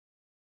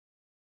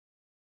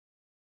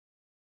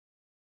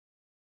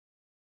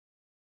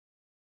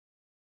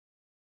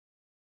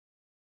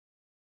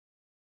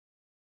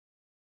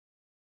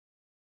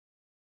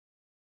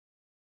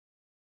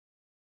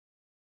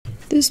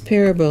This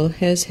parable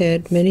has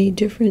had many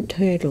different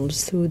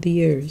titles through the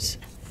years.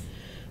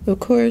 Of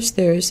course,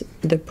 there's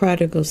the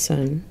prodigal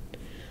son,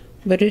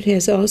 but it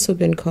has also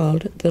been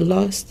called the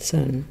lost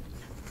son,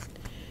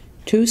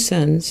 two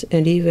sons,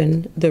 and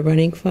even the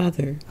running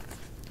father.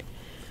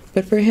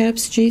 But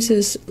perhaps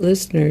Jesus'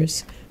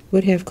 listeners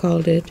would have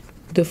called it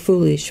the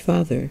foolish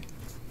father.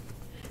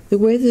 The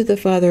way that the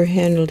father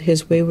handled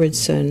his wayward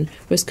son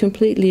was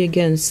completely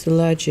against the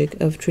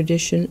logic of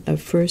tradition of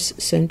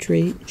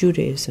first-century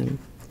Judaism.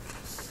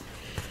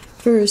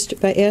 First,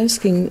 by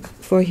asking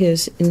for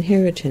his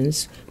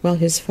inheritance while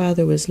his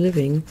father was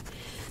living,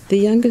 the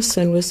youngest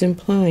son was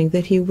implying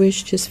that he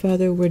wished his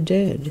father were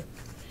dead.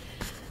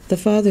 The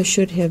father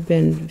should have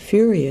been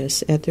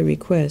furious at the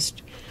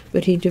request,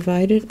 but he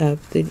divided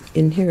up the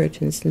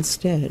inheritance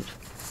instead.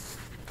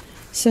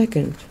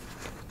 Second,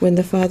 when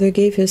the father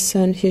gave his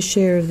son his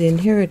share of the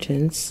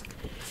inheritance,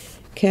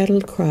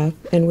 cattle, crop,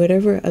 and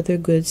whatever other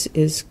goods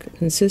is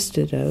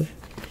consisted of,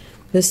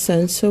 the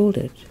son sold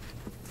it,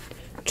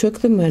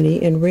 took the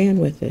money, and ran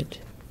with it.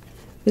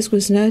 This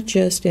was not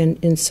just an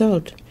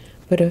insult,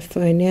 but a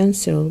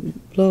financial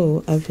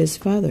blow of his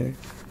father.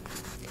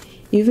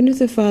 Even if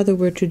the father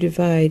were to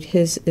divide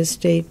his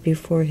estate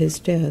before his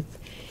death,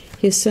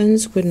 his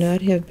sons would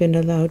not have been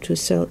allowed to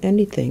sell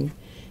anything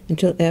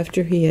until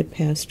after he had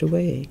passed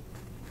away.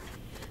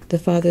 The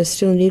father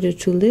still needed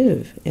to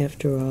live,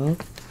 after all.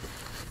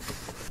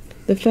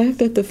 The fact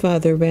that the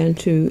father ran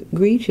to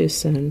greet his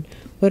son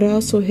would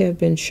also have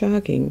been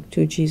shocking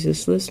to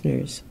Jesus'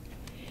 listeners.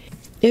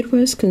 It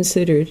was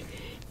considered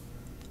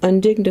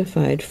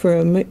undignified for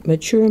a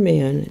mature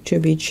man to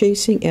be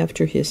chasing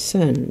after his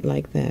son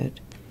like that.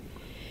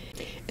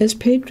 As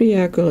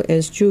patriarchal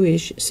as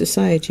Jewish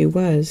society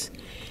was,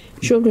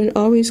 children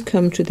always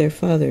come to their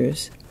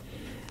fathers,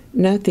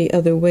 not the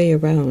other way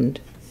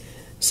around.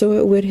 So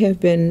it would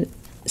have been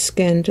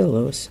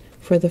scandalous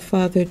for the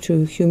father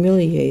to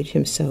humiliate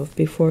himself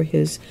before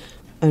his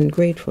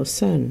ungrateful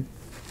son.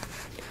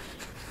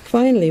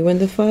 Finally, when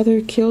the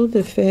father killed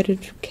the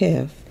fatted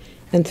calf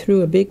and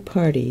threw a big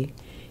party,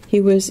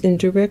 he was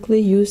indirectly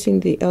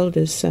using the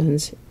eldest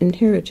son's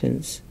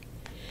inheritance.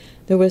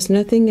 There was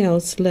nothing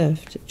else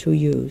left to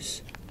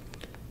use.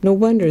 No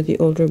wonder the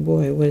older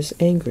boy was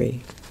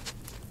angry.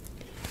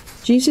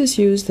 Jesus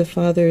used the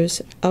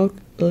father's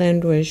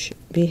outlandish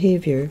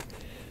behavior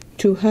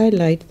to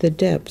highlight the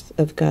depth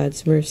of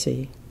God's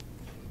mercy.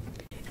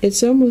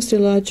 It's almost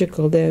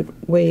illogical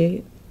that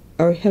way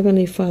our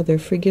Heavenly Father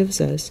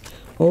forgives us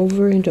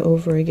over and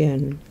over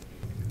again.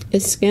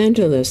 It's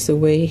scandalous the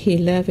way He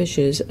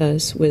lavishes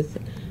us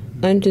with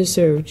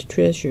undeserved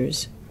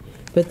treasures,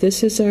 but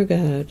this is our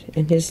God,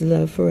 and His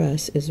love for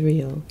us is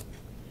real.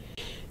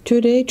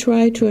 Today,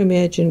 try to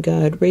imagine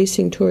God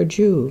racing toward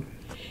you,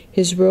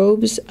 His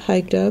robes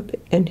hiked up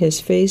and His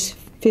face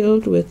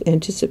filled with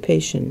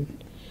anticipation.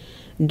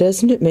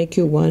 Doesn't it make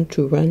you want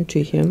to run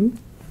to Him?